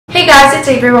guys, it's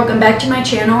Avery. Welcome back to my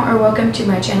channel, or welcome to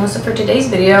my channel. So for today's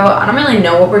video, I don't really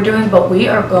know what we're doing, but we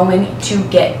are going to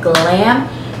get glam.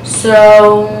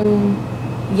 So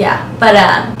yeah, but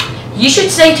you should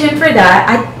stay tuned for that.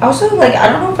 I also I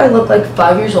don't know if I look like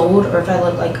 5 years old or if I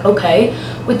look like okay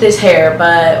with this hair,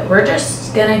 but we're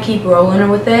just gonna keep rolling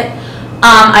with it.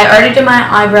 I already did my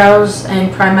eyebrows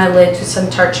and primed my lids with some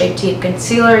Tarte Shape Tape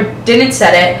concealer. Didn't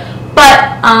set it,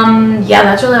 but yeah,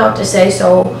 that's really all I have to say.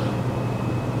 So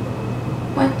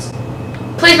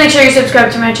please make sure you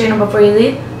subscribe to my channel before you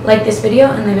leave, like this video,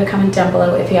 and leave a comment down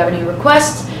below if you have any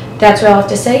requests. That's what I have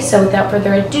to say. So without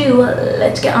further ado,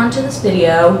 let's get on to this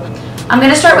video. I'm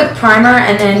going to start with primer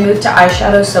and then move to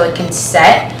eyeshadow so it can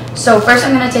set. So first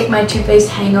I'm going to take my Too Faced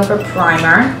Hangover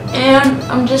Primer, and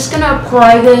I'm just going to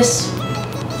apply this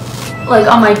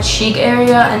on my cheek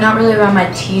area and not really around my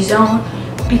T-zone,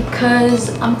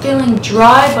 because I'm feeling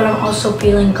dry, but I'm also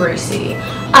feeling greasy.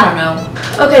 I don't know.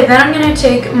 Okay, then I'm going to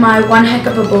take my One Heck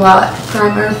of a Blot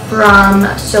primer from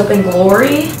Soap and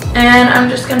Glory, and I'm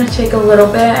just going to take a little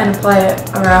bit and apply it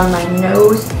around my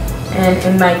nose and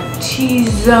in my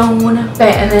T-zone.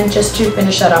 Okay, and then just to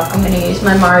finish that off, I'm going to use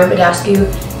my Mario Badescu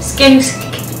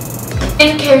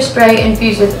skincare spray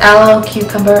infused with aloe,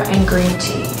 cucumber, and green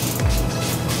tea.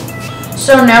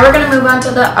 So now we're going to move on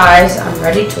to the eyes. I'm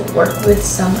ready to work with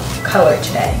some color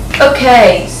today.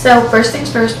 Okay, so first things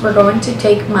first, we're going to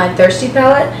take my Thirsty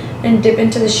palette and dip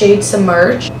into the shade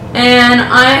Submerge. And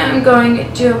I am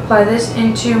going to apply this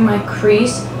into my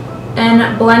crease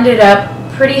and blend it up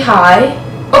pretty high.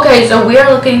 Okay, so we are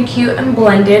looking cute and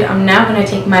blended. I'm now going to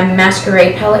take my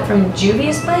Masquerade palette from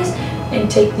Juvia's Place and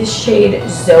take this shade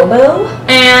Zobo.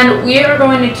 And we are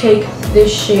going to take this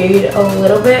shade a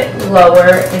little bit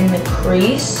lower in the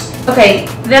crease. Okay,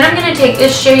 then I'm going to take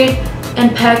this shade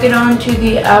and pack it onto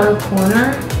the outer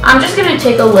corner. I'm just going to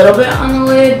take a little bit on the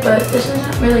lid, but this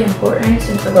isn't really important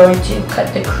since we're going to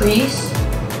cut the crease.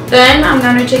 Then I'm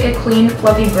going to take a clean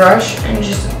fluffy brush and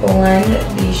just blend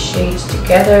these shades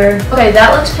together. Okay,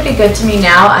 that looks pretty good to me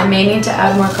now. I may need to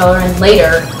add more color in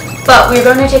later, but we're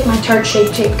going to take my Tarte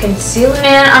Shape Tape concealer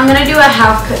and I'm going to do a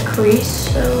half cut crease.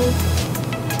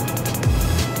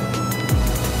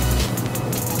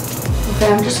 Okay,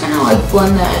 I'm just going to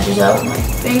blend the edges out with my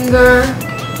finger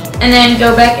and then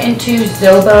go back into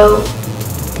Zobo,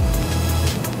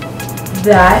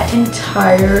 that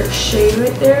entire shade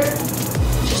right there.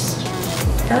 Just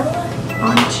add it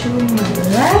onto my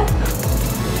lap.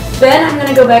 Then I'm going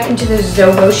to go back into the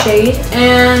Zobo shade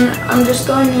and I'm just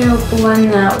going to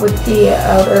blend that with the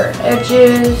outer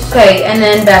edges. Okay, and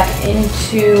then back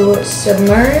into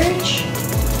Submerge.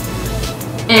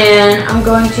 And I'm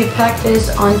going to pack this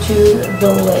onto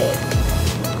the lid.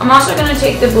 I'm also going to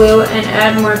take the blue and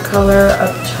add more color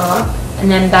up top. And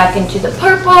then back into the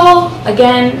purple.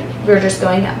 Again, we're just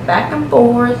going back and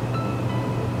forth.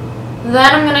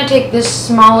 Then I'm going to take this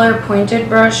smaller pointed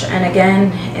brush and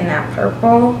again in that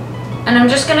purple. And I'm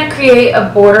just going to create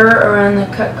a border around the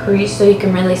cut crease so you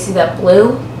can really see that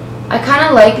blue. I kind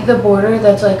of like the border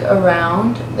that's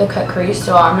around the cut crease,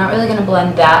 so I'm not really going to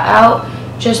blend that out.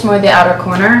 Just more the outer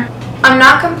corner. I'm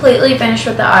not completely finished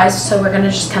with the eyes, so we're going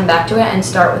to just come back to it and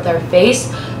start with our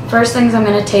face. First things I'm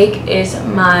going to take is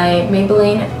my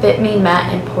Maybelline Fit Me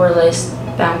Matte and Poreless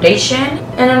foundation,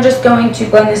 and I'm just going to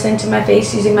blend this into my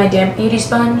face using my damp beauty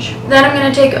sponge. Then I'm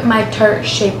going to take my Tarte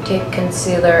Shape Tape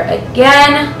concealer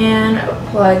again and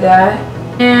apply that,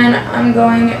 and I'm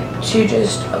going to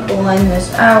just blend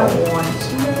this out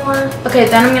once more. Okay,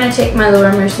 then I'm going to take my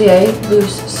Laura Mercier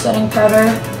loose setting powder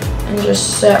and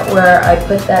just set where I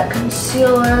put that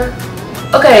concealer.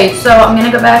 Okay, so I'm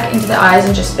going to go back into the eyes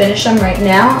and just finish them right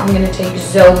now. I'm going to take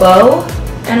Zobo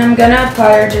and I'm going to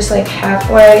apply her just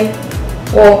halfway,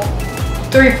 well,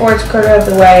 3/4 quarter of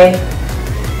the way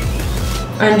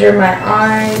under my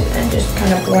eyes and just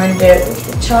kind of blend it with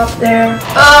the top there.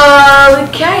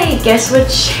 Okay, guess what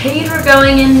shade we're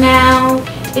going in now?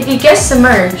 If you guessed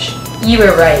Submerge, you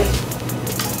were right.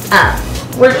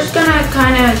 We're just going to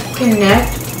kind of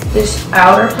connect this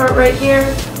outer part right here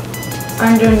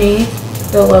underneath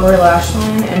the lower lash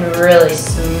line and really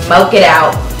smoke it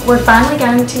out. We're finally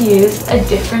going to use a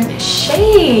different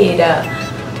shade.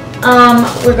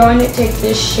 We're going to take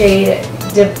this shade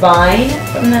Divine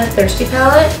from the Thirsty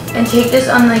palette and take this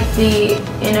on the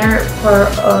inner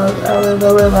part of our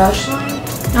lower lash line.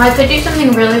 Now I could do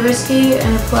something really risky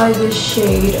and apply this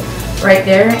shade right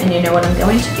there, and you know what I'm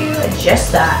going to do?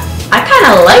 Just that. I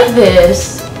kind of like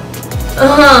this.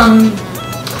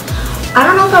 I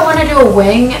don't know if I want to do a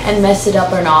wing and mess it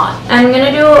up or not. I'm going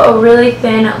to do a really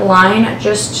thin line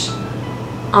just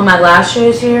on my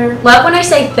lashes here. Love when I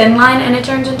say thin line and it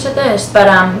turns into this, but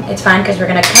it's fine because we're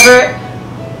going to cover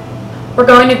it. We're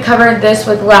going to cover this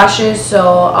with lashes, so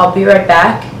I'll be right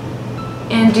back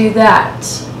and do that.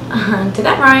 Did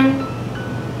that rhyme?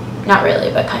 Not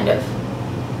really, but kind of.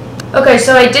 Okay,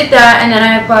 so I did that, and then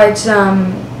I applied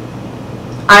some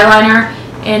eyeliner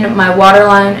in my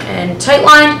waterline and tight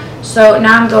line. So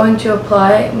now I'm going to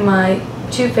apply my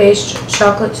Too Faced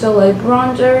Chocolate Soleil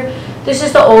bronzer. This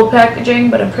is the old packaging,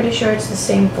 but I'm pretty sure it's the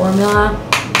same formula.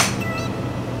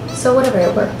 So whatever,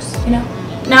 it works, you know.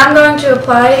 Now I'm going to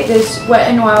apply this Wet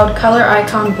n Wild Color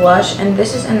Icon blush, and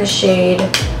this is in the shade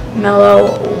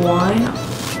Mellow Wine.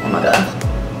 Oh my god.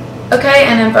 Okay,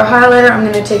 and then for highlighter, I'm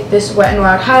going to take this Wet n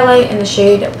Wild highlight in the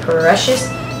shade Precious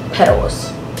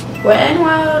Petals. Wet n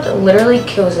Wild literally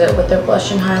kills it with their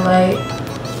blush and highlight.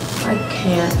 I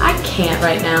can't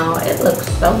right now. It looks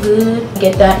so good.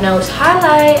 Get that nose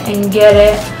highlight and get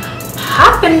it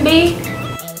poppin', B.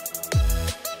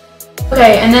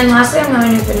 Okay, and then lastly, I'm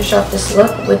going to finish off this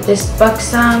look with this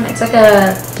Buxom. It's like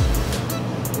a,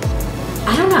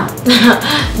 I don't know.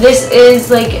 This is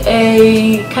like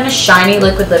a kind of shiny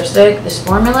liquid lipstick. This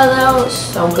formula though is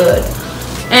so good.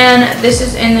 And this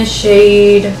is in the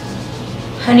shade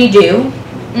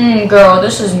Honeydew. Girl,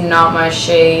 this is not my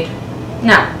shade.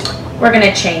 Now, we're going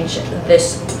to change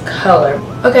this color.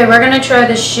 Okay, we're going to try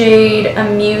the shade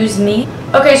Amuse Me.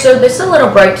 Okay, so this is a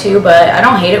little bright too, but I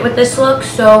don't hate it with this look,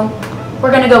 so we're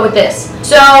going to go with this.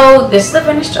 So, this is the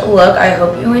finished look. I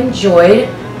hope you enjoyed.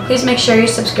 Please make sure you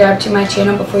subscribe to my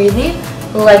channel before you leave.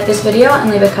 Like this video and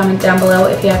leave a comment down below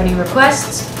if you have any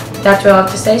requests. That's what I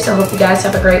have to say, so I hope you guys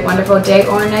have a great, wonderful day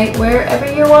or night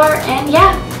wherever you are. And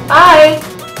yeah, bye!